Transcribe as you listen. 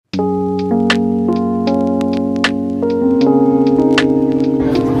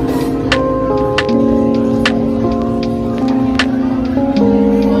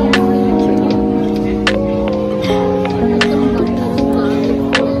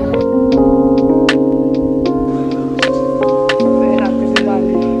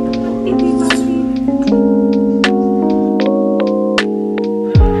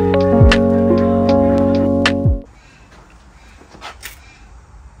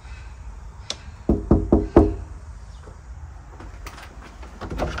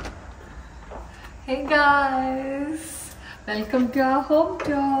Hey guys, welcome to our home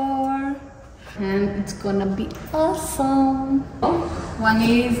tour and it's gonna be awesome. One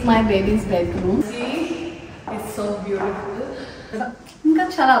is my baby's bedroom. See, it's so beautiful. Inka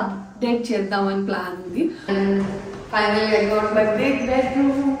chala update cheddamani plan undi. And finally I got my big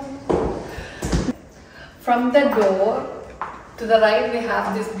bedroom. From the door to the right we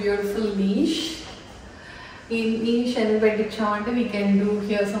have this beautiful niche. In niche and we can do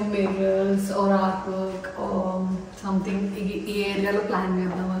here some mirrors or artwork or something. Area plan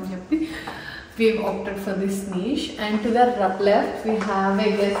we've opted for this niche. And to the left we have a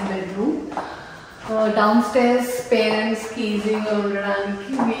guest bedroom. Downstairs parents keysing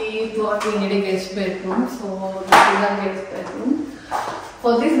we thought we need a guest bedroom, so this is our guest bedroom.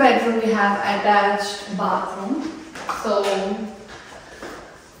 For this bedroom we have attached bathroom, so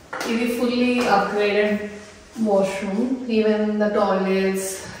it is fully upgraded washroom, even the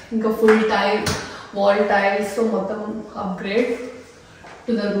toilets, full tile, wall tiles, so motam upgrade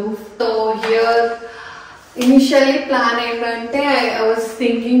to the roof. So here initially plan I was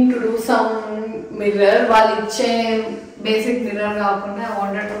thinking to do some mirror, while basic mirror I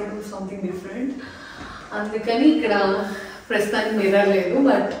wanted to do something different. Andukani ikkada present mirror ledu,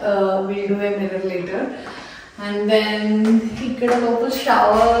 but we'll do a mirror later. And then ikkada local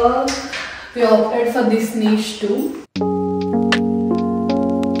shower, we opted for this niche too.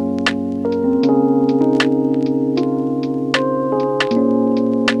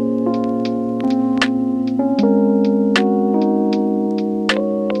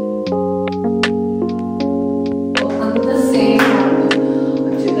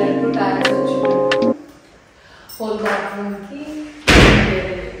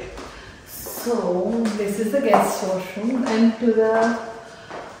 So this is the guest washroom, and to the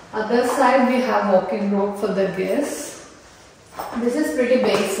other side we have walk-in robe for the guests. This is pretty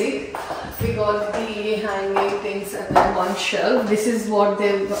basic. We got the hanging things and then one shelf. This is what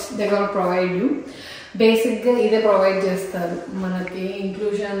they're gonna provide you. Basically, they provide just manaki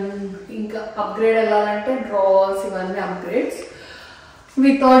inclusion, upgrade allalante drawers, ivanni upgrades.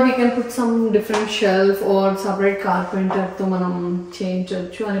 We thought we can put some different shelf or separate carpenter to manam change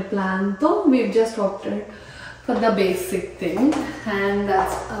and plan. So we've just opted for the basic thing, and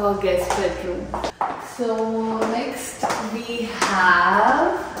that's our guest bedroom. So next we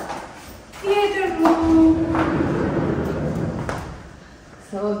have theatre room.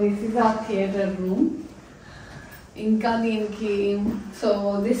 So this is our theatre room.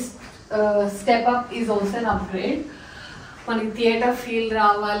 So this step up is also an upgrade. When theatre feel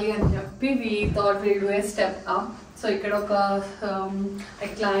ravali and jappi, we thought we'll do a step up. So ikkada oka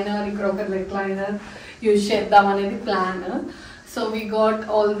recliner, ikkada oka recliner use cheddam anedi plan. So we got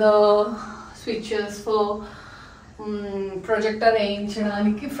all the switches for projector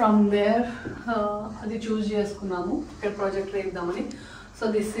వేయించడానికి from there. అది choose చేసుకున్నాము ఇక్కడ projector వేద్దామని.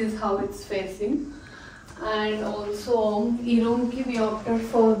 So this is how it's facing. And also ఈ room ki we opted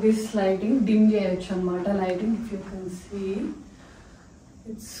for this lighting, dim చేయొచ్చు అన్నమాట lighting, if you can see.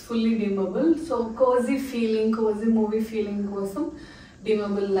 It's fully dimmable, so cozy feeling, cozy movie feeling kosam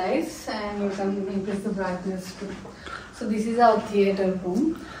dimmable lights, and you can increase the brightness too. So this is our theatre room,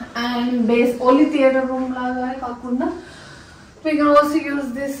 and only theatre room laga kakunda we can also use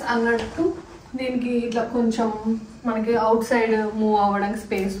this annattu. Deeniki itla koncham manaki outside move avvadaniki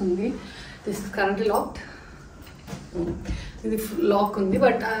space undi. This is currently locked. This lock undi,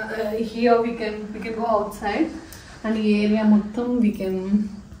 but here we can go outside, and the area mottham we can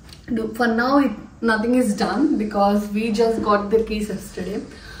do. For now nothing is done because we just got the keys yesterday,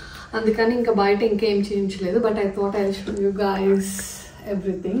 andukani inka bayata inka em cheyinchaledu, but I thought I'll show you guys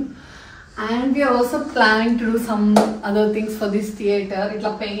everything. And we are also planning to do some other things for this theatre.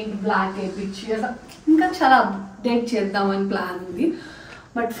 Itla paint black pictures inka chala update cheddamani plan undi,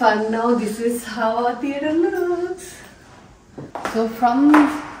 but for now this is how our theatre looks. So from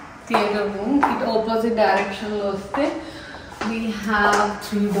theatre room, it opposite direction lo vaste we have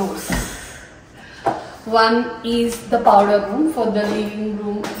 3 doors. One is the powder room for the living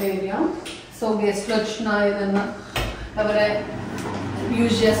room area. So guests vachina edanna evare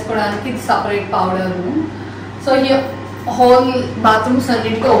use chesukodaniki separate powder room. So here whole bathrooms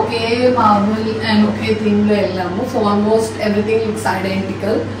annitiki okay marble and okay theme lo ellamu. So almost everything looks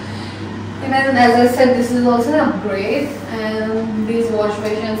identical. And as I said, this is also an upgrade, and these wash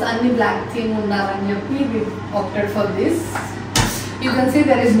basins and the black theme undarani cheppi we opted for this. You can see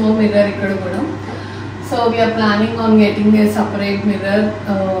there is no mirror ikkada kuda, so we are planning on getting a separate mirror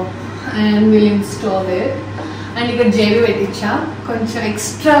and we'll install it. And ikkada JV petticha koncham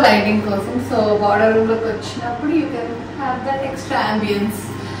extra lighting kosam, so border room loki vachinappudu you can have that extra ambience.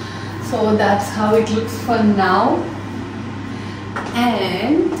 So that's how it looks for now.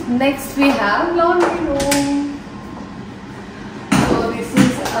 And next we have laundry room. So this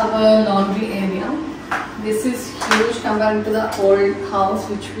is our laundry area. This is huge compared to the old house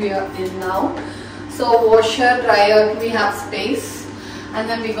which we are in now. So washer, dryer, we have space, and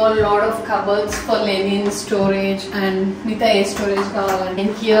then we got a lot of cupboards for linen storage and with storage. And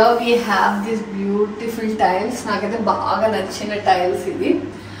here we have these beautiful tiles. Nakaithe baga nachina tiles idi.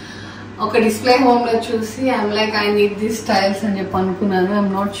 Okay, display home lo chusi I'm like, I need these tiles ani anukunnanu.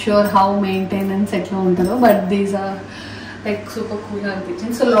 I'm not sure how maintenance etla untado, but these are like super cool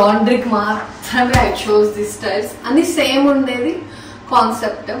and so laundry ki maatrame I chose these tiles. And the same undedi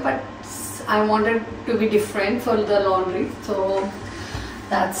concept, but I wanted to be different for the laundry, so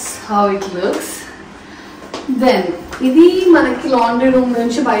that's how it looks. Then idi manaki laundry room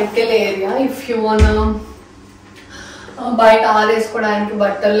nunchi bayitike area. If you wanna బయట ఆరేసుకోవడానికి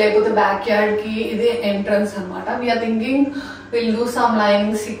బట్టలు లేకపోతే back yard కి ఇది entrance అన్నమాట. We are thinking will do some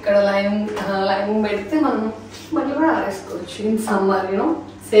linings, ఇక్కడ lining పెడితే మనం బట్టలు కూడా ఆరేసుకోవచ్చు in summer, you know,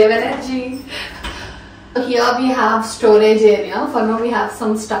 save energy. Here we have storage area. For now we have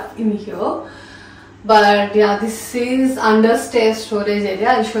some stuff in here, but yeah, this is understairs storage area.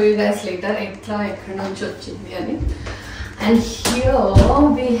 I'll show you guys later etla ekkada nunchi ochindi ani. And here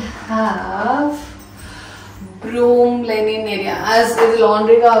we have room linen area. As ఇది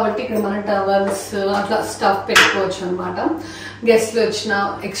laundry కాబట్టి ఇక్కడ మన towels అట్లా stuff పెట్టుకోవచ్చు అన్నమాట. గెస్ట్లు వచ్చిన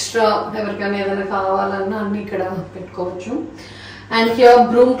extra ఎవరికైనా ఏదైనా కావాలన్నా అన్ని ఇక్కడ పెట్టుకోవచ్చు. And here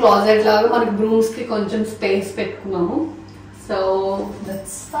broom closet లాగా మనకి brooms కి కొంచెం స్పేస్ పెట్టుకున్నాము. So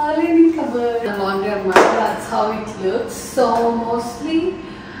that's our linen cupboard. Laundry అన్నమాట. That's how it looks. So mostly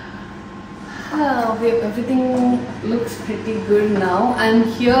everything looks pretty good now. And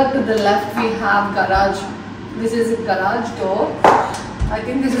here to the left we have garage. This is a garage door. I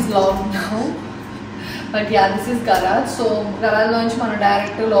think this is locked now, but yeah, this is garage. So garage launch mana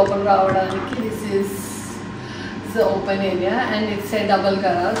direct lopan ravadaniki this is the open area, and it's a double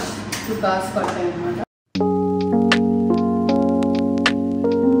garage, 2 cars pattayi anamata.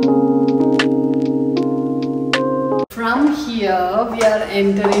 From here we are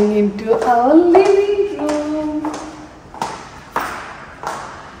entering into our living room.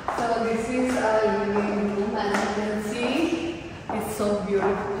 So this is our living room, and you can see it's so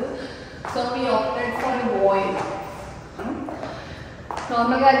beautiful. So we opted for a void.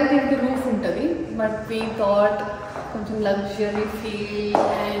 Normally I think the roof untadi, but we thought కొంచెం luxury feel,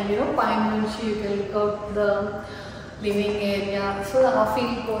 and you know, పైన నుంచి you can look out the living area. So ఆ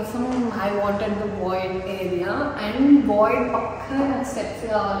feel కోసం I wanted the void area, and void పక్కన steps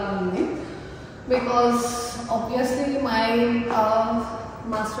కావాలి ఉంది, because obviously my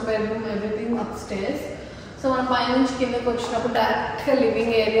master bedroom everything upstairs. So మనం పైన నుంచి కిందకి వచ్చినప్పుడు డైరెక్ట్గా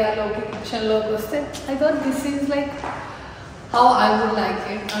లివింగ్ ఏరియాలోకి కిచెన్లోకి వస్తే I thought this is like how I would like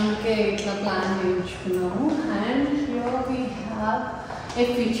it. అందుకే ఇట్లా plan చేయించుకున్నాము. And here we have a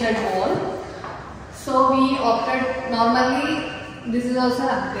featured wall. So we opted, normally this is also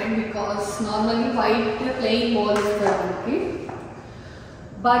an upgrade because normally white plain wall is there,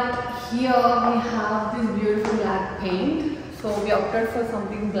 but here we have this beautiful black paint. So we opted for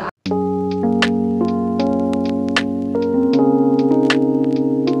something black.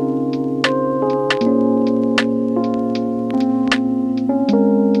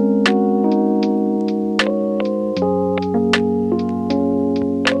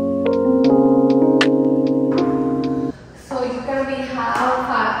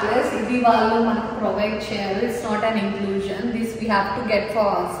 It's not an inclusion. This we have to get for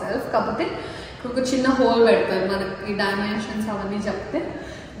ourselves. Kapote ఒక చిన్న whole పెడతారు మనకి dimensions అవన్నీ చెప్తే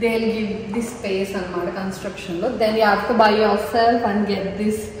they will give this space అన్నమాట construction లో. Then you have to buy yourself and get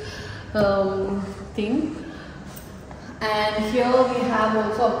this thing. And here we have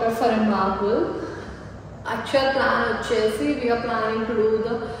also opted for a marble. Actual plan వచ్చేసి we are planning to do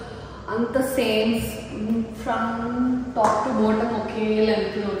the anta same from top to bottom okay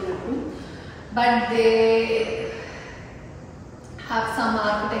length లో ఉన్నట్టు, but they have some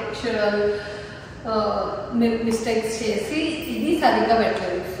architectural mistakes chesi idi sariga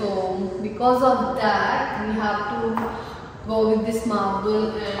petaledu. So because of that we have to go with this marble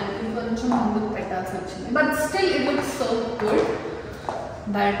and inkoncham munduku pettalsi vachindi, but still it looks so good.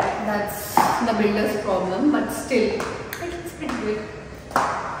 But that's the builder's problem, but still it's pretty good.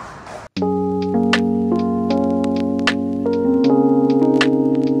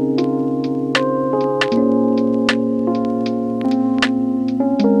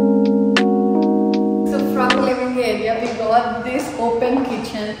 Open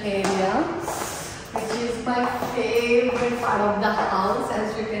kitchen area. which is my favorite part of the house.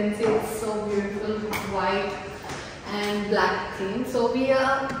 As you can see, it's so beautiful with white and black theme. So we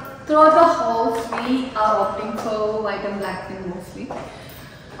are throughout the house we are opting for white and black theme mostly.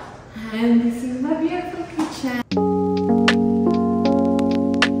 And this is my beautiful kitchen.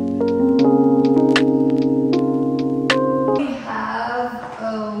 We have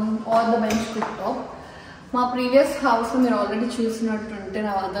all the bench cooktop. My previous house, we already chosen in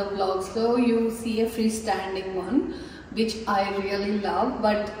our other vlogs, so you see a freestanding one, which I really love,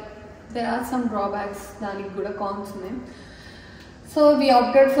 but there are some drawbacks that you could consume. So we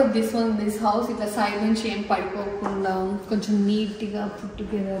opted for this one, this house. It's a side bench and neat put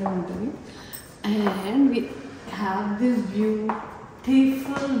together. And we have this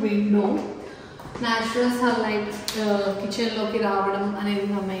beautiful window. Natural sunlight kitchen loki raavadam anedi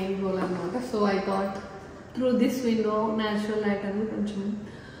na main goal anamata. So I thought through this window natural light and koncham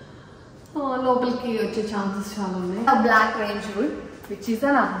local ki vache chances chaala unnai. A black range wood, which is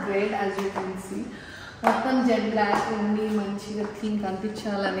an upgrade, as you can see. Mottham jet black undi manchiga theme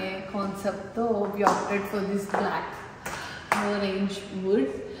kanpichalane concept tho we opted for this black range wood.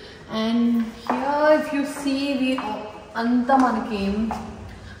 And here if you see we anta manaki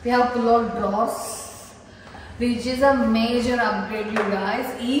we have pull-out drawers, which is a major upgrade, you guys.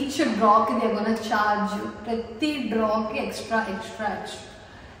 Each drawer they are gonna charge you. Prati drawer extra,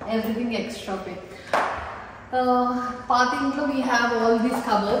 everything extra pay. Pathing we have all these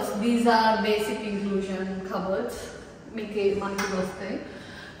cupboards. These are basic inclusion cupboards. Meeke manaki vastayi.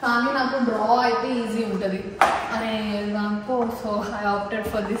 Kaani naku draw aithe easy untadi. So I opted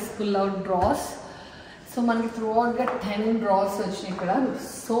for this pull-out drawers. So manaki throughout got 10 drawers vachinayi ikkada.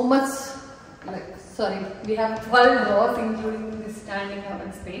 So much, like, sorry, we have 12 drawers including this standing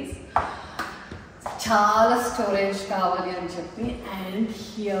oven space. Chala storage kavali ani cheppi. And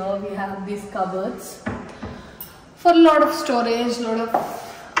here we have these cupboards for a lot of storage,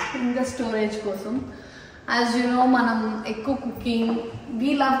 in the storage kosam. As you know, manam ekku cooking,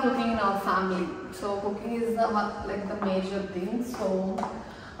 we love cooking in our family. So cooking is the major thing. So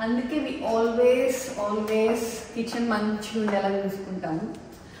అందుకే we always kitchen manchi undela chusukuntamu.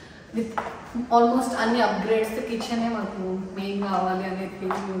 With almost any upgrades, the kitchen e manaku main kavali ane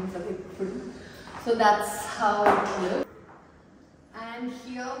feeling untadi ippudu. So that's how it looks. And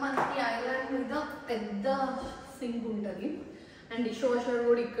here manaki island మీద పెద్ద sync ఉంటది. And dishwasher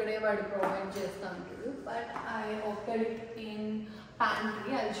కూడా ఇక్కడే వాడు provide చేస్తా ఉంటాడు. But I opted it in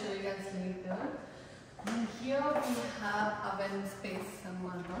pantry. I'll show you guys later. And here we have oven space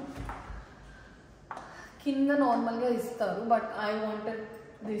anamata. Kinda normal ga istaru, but I wanted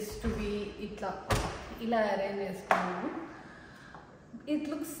this to be ila arrange chestunnaru. It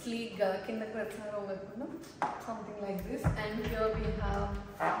looks sleek ga kinda kratnaro vakunda something like this. And here we have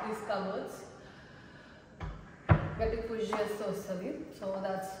these cupboards. Get to push chesthe ostadi. So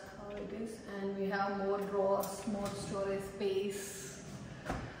that's how it is. And we have more drawers, more storage space.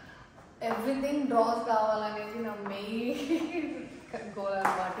 Everything drawers kaavalanedi na main goal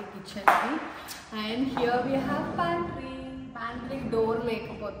anamata kitchen ki. And here we have pantry door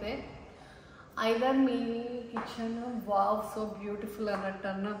lekapothe either me kitchen wow so beautiful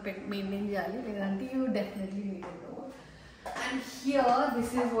anattanna maintain cheyali ledante you definitely need a door. And here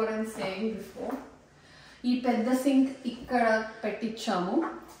this is what I'm saying before, ee pedda sink ikkada pettichamu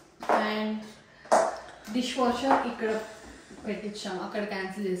and dishwasher ikkada pettichamu akkada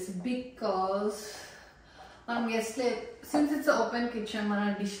cancel chesi, because మనం గెస్ట్లే since it's an open kitchen మన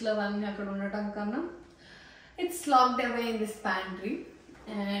డిష్లు అవన్నీ అక్కడ ఉండటం కన్నా it's locked away in this pantry.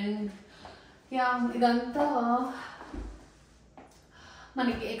 And yeah, ఇదంతా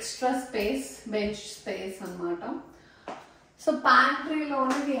మనకి extra space, bench space అన్నమాట. So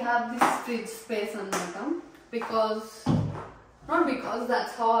pantryలోనే we have this fridge space అన్నమాట, not because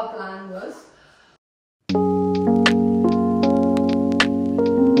that's how our plan was.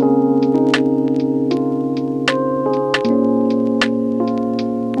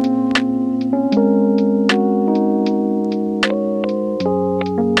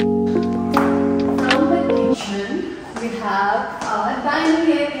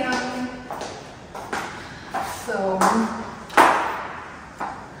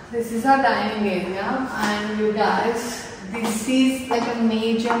 This is our dining area, and you guys, this is like a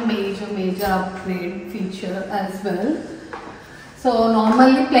major upgrade feature as well. So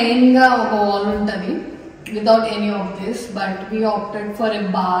normally plain ga oka wall untadi without any of this, but we opted for a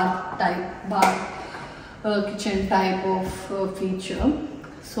bar kitchen type of feature.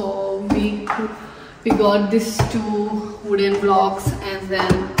 So we got these two wooden blocks, and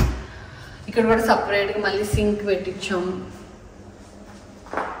then ikkada kuda separate malli sink petticham.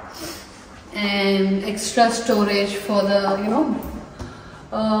 and extra storage for the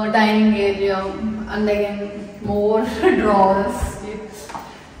dining area, and again more drawers.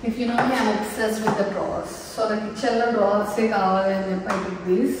 If you know me, I'm obsessed with the drawers. So the kitchen drawers and I took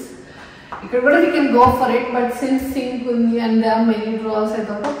this. We can go for it, but since sink and there are many drawers, I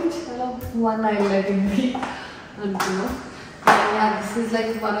thought, okay, one I'll let it be. And yeah, this is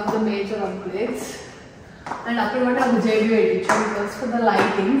like one of the major upgrades. And after what I'm JD because for the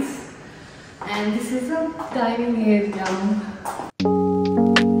lightings. And this is a dining area.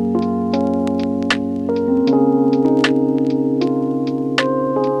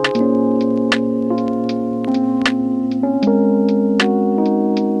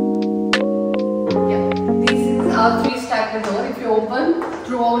 Door. If you open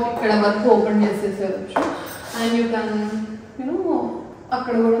throughout, open and you can,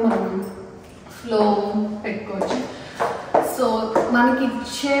 flow petkochu. So, manaki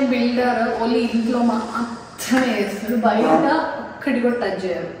builder only intlo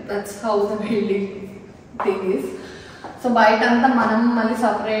that's how the building thing is. So, manam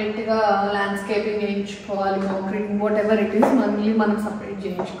separate landscaping, concrete, whatever it is, manam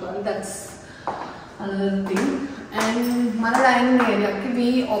separate. That's another thing. And మన dining area we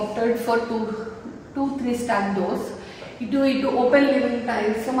opted for two 3 stack doors. It open living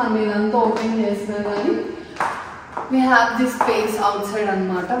types. So మనం ఇదంతా open చేసినా కానీ we have this space outside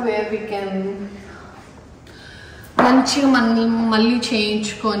అన్నమాట where we can మంచిగా మళ్ళీ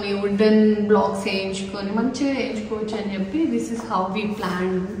చేయించుకొని wooden blocks చేయించుకొని మంచిగా చేయించుకోవచ్చు అని చెప్పి this is how we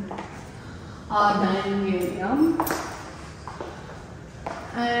planned our dining area.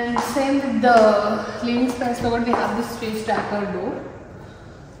 And same with the living space, we have this 3-stacker door.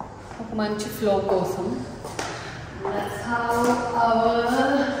 Manchi flow kosam. That's how our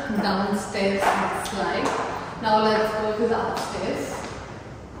downstairs looks like. Now let's go to the upstairs.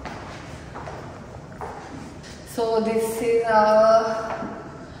 So this is our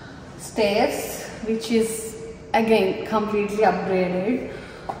stairs, which is again completely upgraded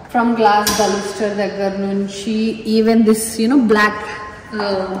from glass baluster dagar nunchi, even this black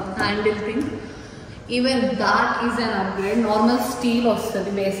handle thing, even that is an upgrade. Normal steel also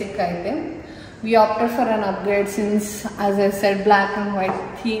the basic item. We opted for an upgrade since, as I said, black and white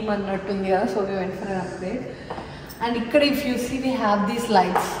theme annattundi, so we went for an upgrade. And ikkada if you see, we have these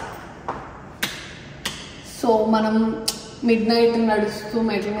lights. So manam midnight nadustu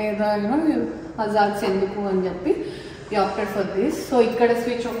metal meeda hazards enduku ani cheppi we opted for this. So ikkada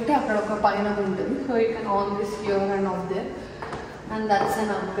switch unte akkada oka paina untundi, so you can on this here and off there. And that's an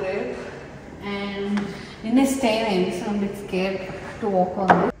upgrade. And in a stair, so I'm a bit scared to walk on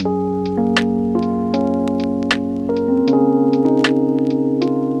this.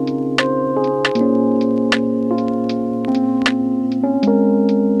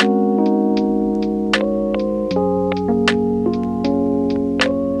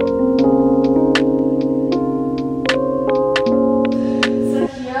 So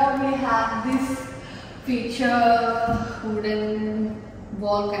here we have this feature wooden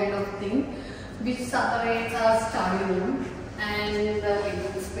wall kind of thing, which separates our study room and the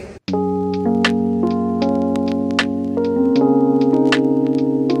living space.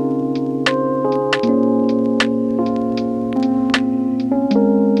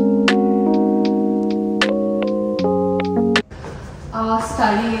 Our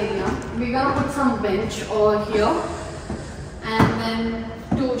study area, we're gonna put some bench over here and then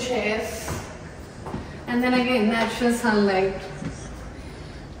 2 chairs, and then again natural sunlight.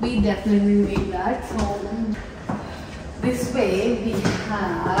 We definitely need that. So this way we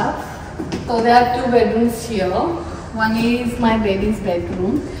have, so there are 2 bedrooms here. One is my baby's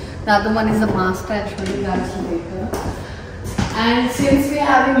bedroom, the other one is the master, actually that's later. And since we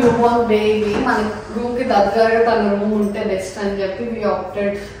have a newborn baby, my room ki daggara tana room unte best ani cheppi we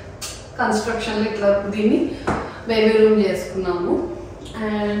opted construction lo itla dini baby room cheskunnamu.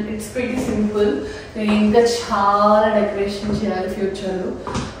 And it's pretty simple. నేను ఇంకా చాలా decoration చేయాలి ఫ్యూచర్లో,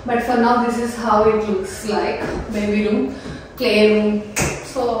 but for now this is how it looks like. Baby room, play room,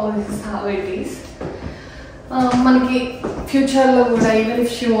 so this is how it is. మనకి ఫ్యూచర్లో కూడా even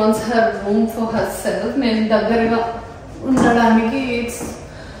if she wants her room for her self, నేను దగ్గరగా ఉండడానికి ఇట్స్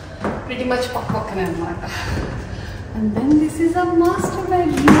ప్రిటీ మచ్ పక్కనే అనమాట. And then this is a master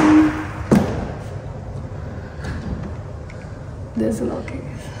bedroom. There's a locking.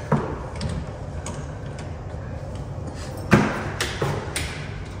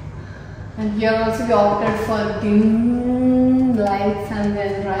 And here also we opted for dim lights and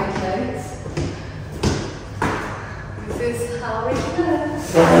then bright lights. This is how it looks.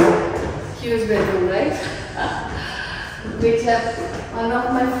 Huge bedroom, right? Which have one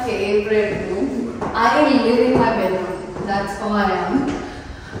of my favorite room. I live in my bedroom. That's how I am.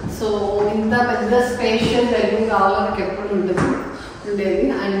 So in the spacious bedroom, all kept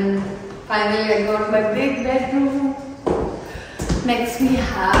and finally I got my big bedroom. Next we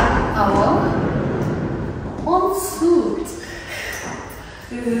have our ensuite.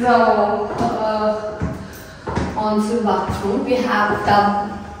 This is our ensuite bathroom. We have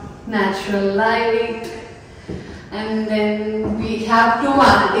tub, natural light, and then we have two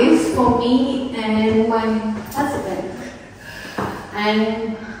vanities for me and my husband.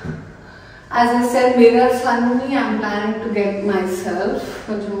 And as I said, mirrors only I'm planning to get myself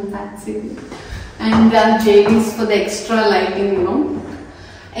for fancy. And JDs for the extra lighting, you know.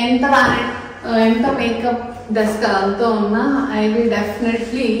 Enter makeup desk I will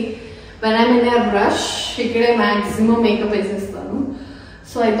definitely, when I'm in a rush, I maximum makeup is.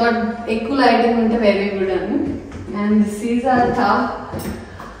 So I thought eco lighting is very good. And this is our tub,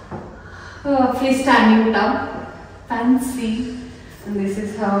 freestanding tub, fancy. And this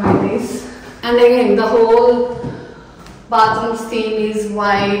is how it is. And again, the whole bathroom theme is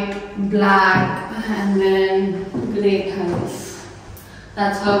white, black, and then grey tiles.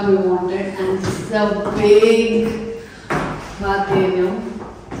 That's how we want it. And this is a big bath area.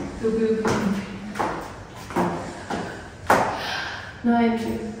 No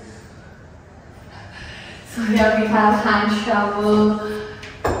entry. So here we have hand shower.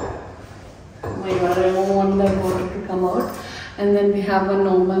 Oh my god, I don't want the water to come out. And then we have a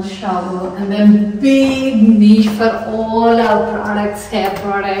normal shower, and then big niche for all our products, hair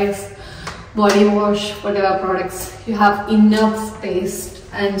products, body wash, whatever products. You have enough space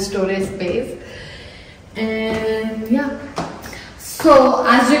and storage space. And yeah, so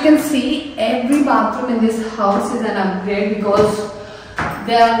as you can see, every bathroom in this house is an upgrade because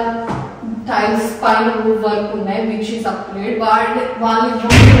there are tiles pile roof work which is upgrade, but while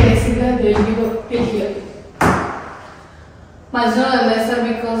they will go till here.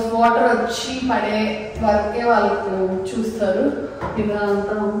 Because water cheap work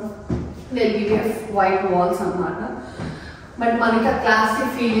they'll give you white walls but manika classy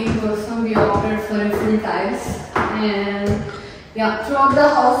feeling person we opted for a full tiles. And yeah, throughout the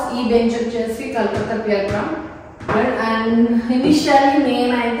house bench Calcutta playground. And initially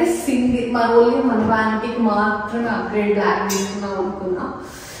main I guess single only vanity upgrade black.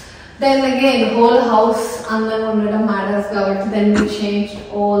 Then again, whole house under matters covered. Then we changed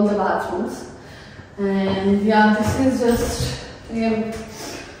all the bathrooms. And yeah, this is just a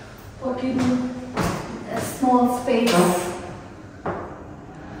small space.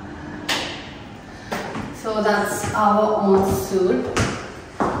 So that's our ensuite.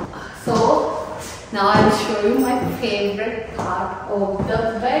 So now I will show you my favorite part of the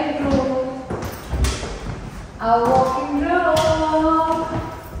bedroom. Our walking room.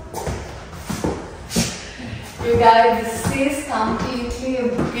 You guys, this is completely a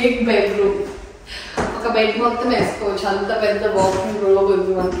big bedroom. A bed మొత్తం వేసుకోవచ్చు అంత పెద్ద walking room.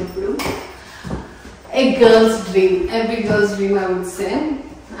 A girl's dream, every girl's dream I would say.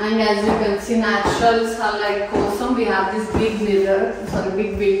 And as you can see, natural sunlight కోసం we have this big mirror,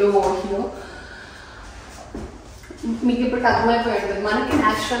 big window over here. మీకు ఇప్పుడు అర్థమైపోయింది మనకి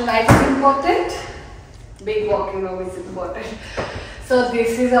natural light is important, big walking room is important. So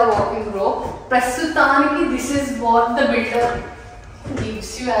this is a walking room. Prasutaniki, this is what the builder gives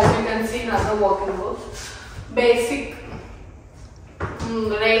you. As you can see, another walking room. Basic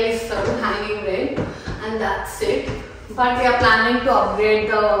rail is hanging rail, and that's it. But we are planning to upgrade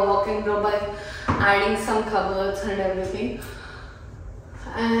the walking room by adding some cupboards and everything.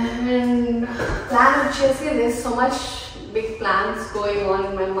 And plan there's so much big plans going on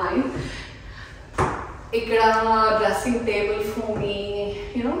in my mind. Ikkada dressing table for me,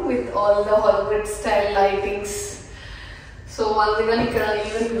 you know, with all the Hollywood style lightings. So even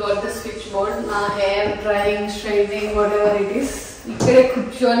got the switchboard, na hair drying, straightening, whatever it is. Ikkade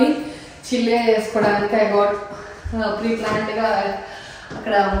kuchoni chille chesukodaniki I got pre-planned ga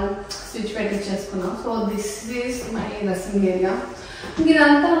akkada switch petticheskunna. So this is my dressing area.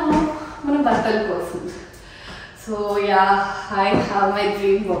 Idantha mana battal kosam. So yeah, I have my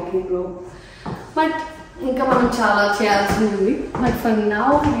dream walking room. But ఇంకా మనం చాలా చేయాల్సి ఉంది. But for now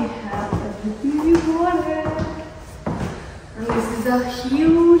we have everything we wanted. And this is a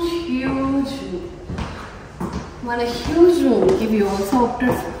huge room. What a huge room. We also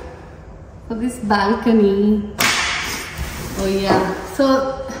opted for this balcony. Oh yeah. So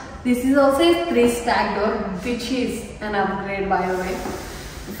this is also a 3-stack door, which is an upgrade by the way.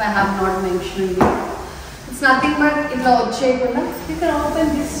 If I have not mentioned it, it's nothing but you can open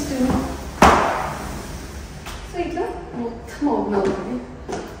this too. So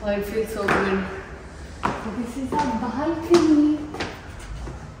Oh, it feels so good. This is our balcony.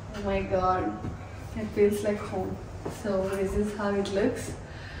 Oh my god, it feels like home. So this is how it looks.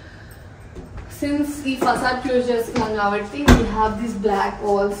 Since we facade choose we have these black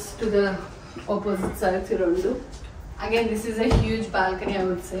walls to the opposite sides. Again, this is a huge balcony, I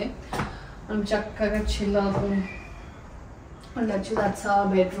would say. I'm chakkaga chill out. And that's our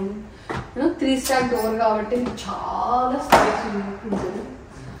bedroom. 3-stack door kabatti chaala space.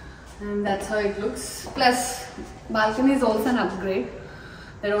 And that's how it looks. Plus, balcony is also an upgrade.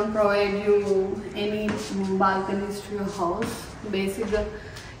 They don't provide you any balconies to your house. Basically,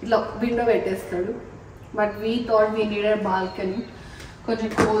 window vettestadu. But we thought we needed a balcony.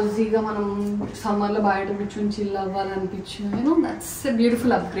 Konచెం cozyగా మనం summer లో బయట కూర్చొని chill అవ్వాలనిపించింది. That's a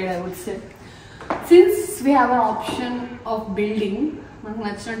beautiful upgrade, I would say. Since we have an option of building, మనకు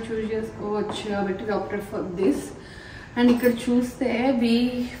నచ్చినట్టు choose చేసుకోవచ్చు కాబట్టి we opted for this. And ఇక్కడ చూస్తే we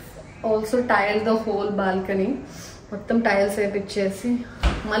also tiled the whole balcony. మొత్తం టైల్స్ వేపించేసి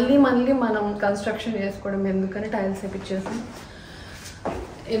మళ్ళీ మనం కన్స్ట్రక్షన్ చేసుకోవడం ఎందుకని టైల్స్ వేపించేసి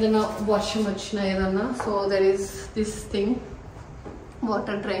ఏదైనా వర్షం వచ్చినా ఏదన్నా. So there is this thing,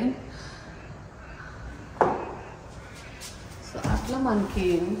 water drain. So అట్లా మనకి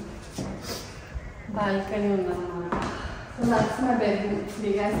balcony ఉందన్నమాట. So that's my bedroom. Do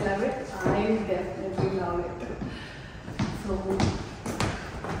you guys love it? I definitely love it. So,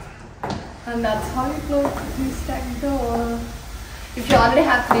 and that's how you close 3-stack door. If you already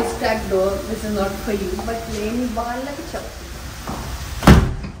have 3-stack door, this is not for you. But leni ballaki chappu.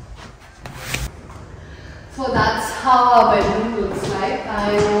 So that's how our bedroom looks like.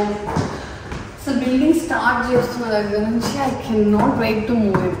 So building start chestunna daggara nunchi I cannot wait to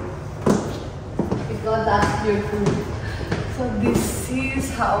move it. Because that's beautiful. So this is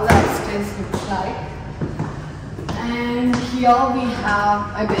how the upstairs looks like. And here we have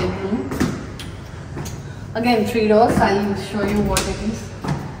a bedroom. Again, 3 doors. I'll show you what it is.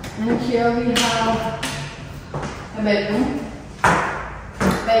 And here we have a bedroom.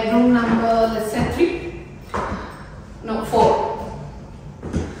 Bedroom number, let's say 3. No, 4.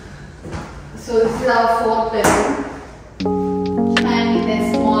 So this is our 4th bedroom. And there's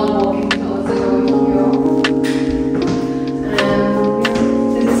small walk-in closet over here. And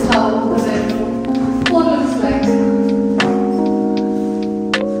this is how the bedroom 4 looks like.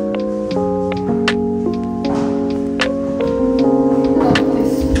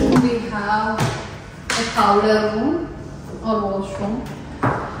 We have a powder room or washroom.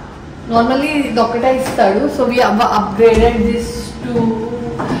 Normally dokata istadu, so we have upgraded this to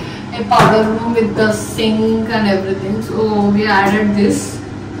a powder room with the sink and everything. So we added this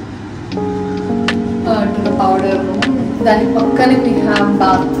to the powder room. Then pakkane we have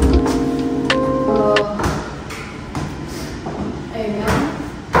bath area.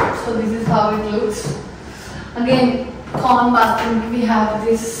 So this is how it looks. Again, common bathroom. We have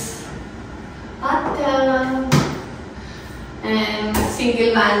this button and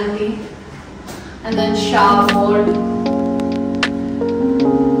single vanity, and then shower.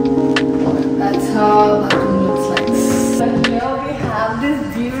 That's how the room looks like. So here we have this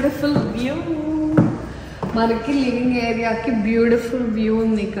beautiful view. Manaki living area ki beautiful view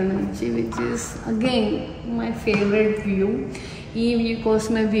undi ikkada nunchi, which is again my favorite view. Ee view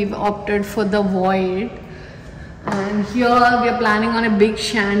kosame we've opted for the void. And here we are planning on a big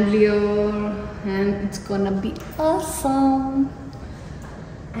chandelier, and it's gonna be awesome.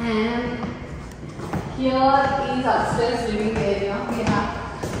 And here is upstairs living area. We have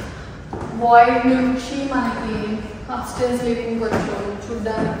void nunchi manaki upstairs living koncham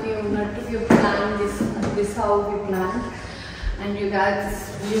chudaniki unnattu we planned this how we planned. And you guys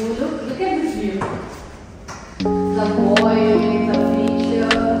view, look at this view. The void, the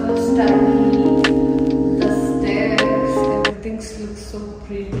feature, the study, the stairs, everything looks so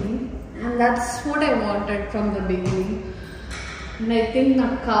pretty. And that's what I wanted from the beginning. And I think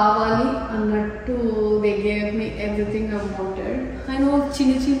నాకు కావాలి అన్నట్టు they gave me everything I wanted. I know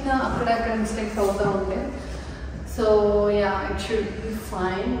చిన్న అక్కడ mistakes అవుతూ ఉంటాయి. So yeah, it should be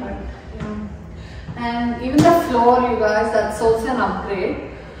fine. But and even the floor, you guys, that's also an upgrade.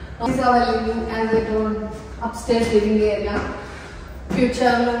 This is our living, as I told, upstairs living area.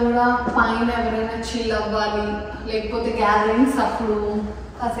 Future lo kuda pine evaraina chill avvali lekapothe gatherings appudu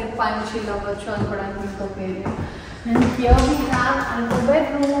kasepu pine chill avvachu anukodaniki inkoka area. And here we have another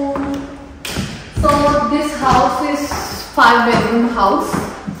bedroom. So this house is 5-bedroom house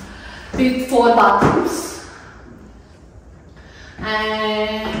with 4 bathrooms.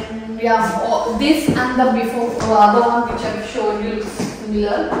 And yeah, this and the other one which I showed you is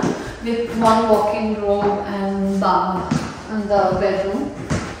similar, with 1 walk-in room and the bedroom.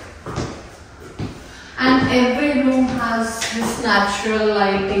 And every room has this natural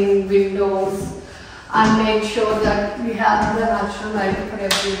lighting, windows. I made sure that we have the natural lighting for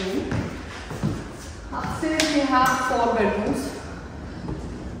every room. Upstairs we have 4 bedrooms.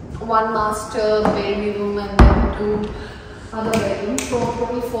 1 master baby room and then 2 other bedrooms. So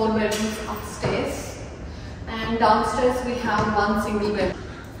total 4 bedrooms upstairs. And downstairs we have 1 single bed.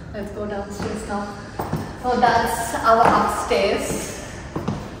 Let's go downstairs now. So that's our upstairs.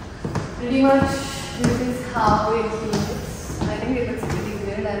 Pretty much this is how it looks. I think it looks pretty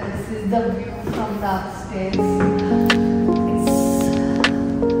good, and this is the view from the upstairs.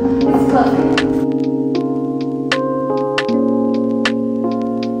 It's perfect.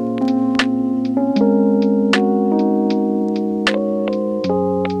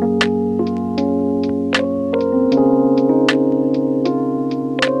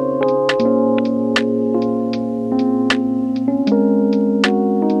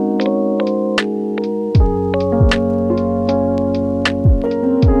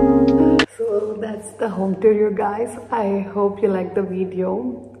 The home tour, you guys. I hope you like the video.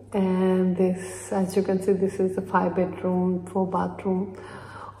 And this, as you can see, this is a 5 bedroom 4 bathroom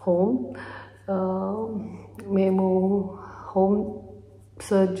home. Memo home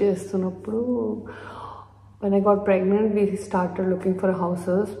search chestunnappudu, when I got pregnant, we started looking for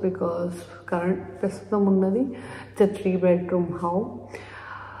houses because current prastham unnadi, it's a 3 bedroom house,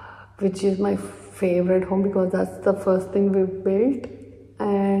 which is my favorite home because that's the first thing we built.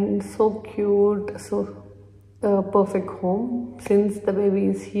 And so cute, so perfect home. Since the baby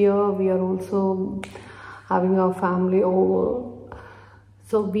is here, we are also having our family over,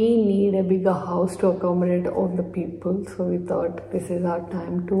 so we need a bigger house to accommodate all the people. So we thought this is our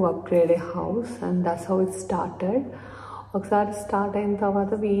time to upgrade a house, and that's how it started.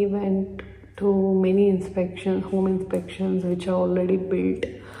 We went to many inspections, home inspections which are already built.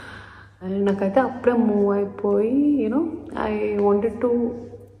 And I wanted to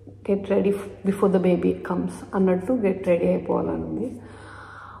get ready before the baby comes. To get ready,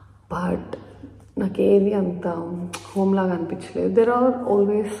 but there are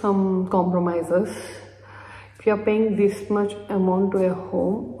always some compromises. If you are paying this much amount to a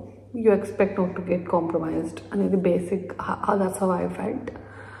home, you expect not to get compromised. And the basic, that's how I felt.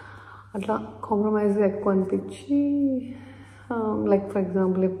 Compromise like for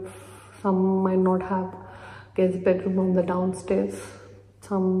example, if some might not have guest bedroom on the downstairs,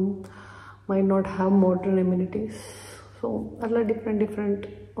 some might not have modern amenities, so different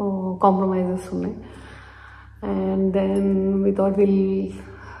compromises. And then we thought we'll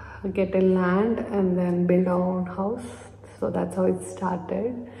get a land and then build our own house. So that's how it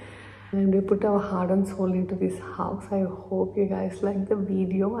started, and we put our heart and soul into this house. I hope you guys like the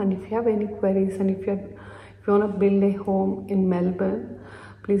video, and if you have any queries and if you want to build a home in Melbourne,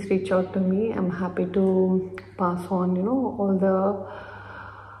 please reach out to me. I'm happy to pass on,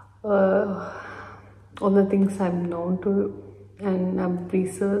 all the things I'm known to and I've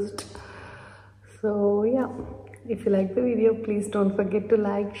researched. So yeah, if you like the video, please don't forget to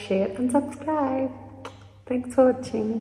like, share and subscribe. Thanks for watching.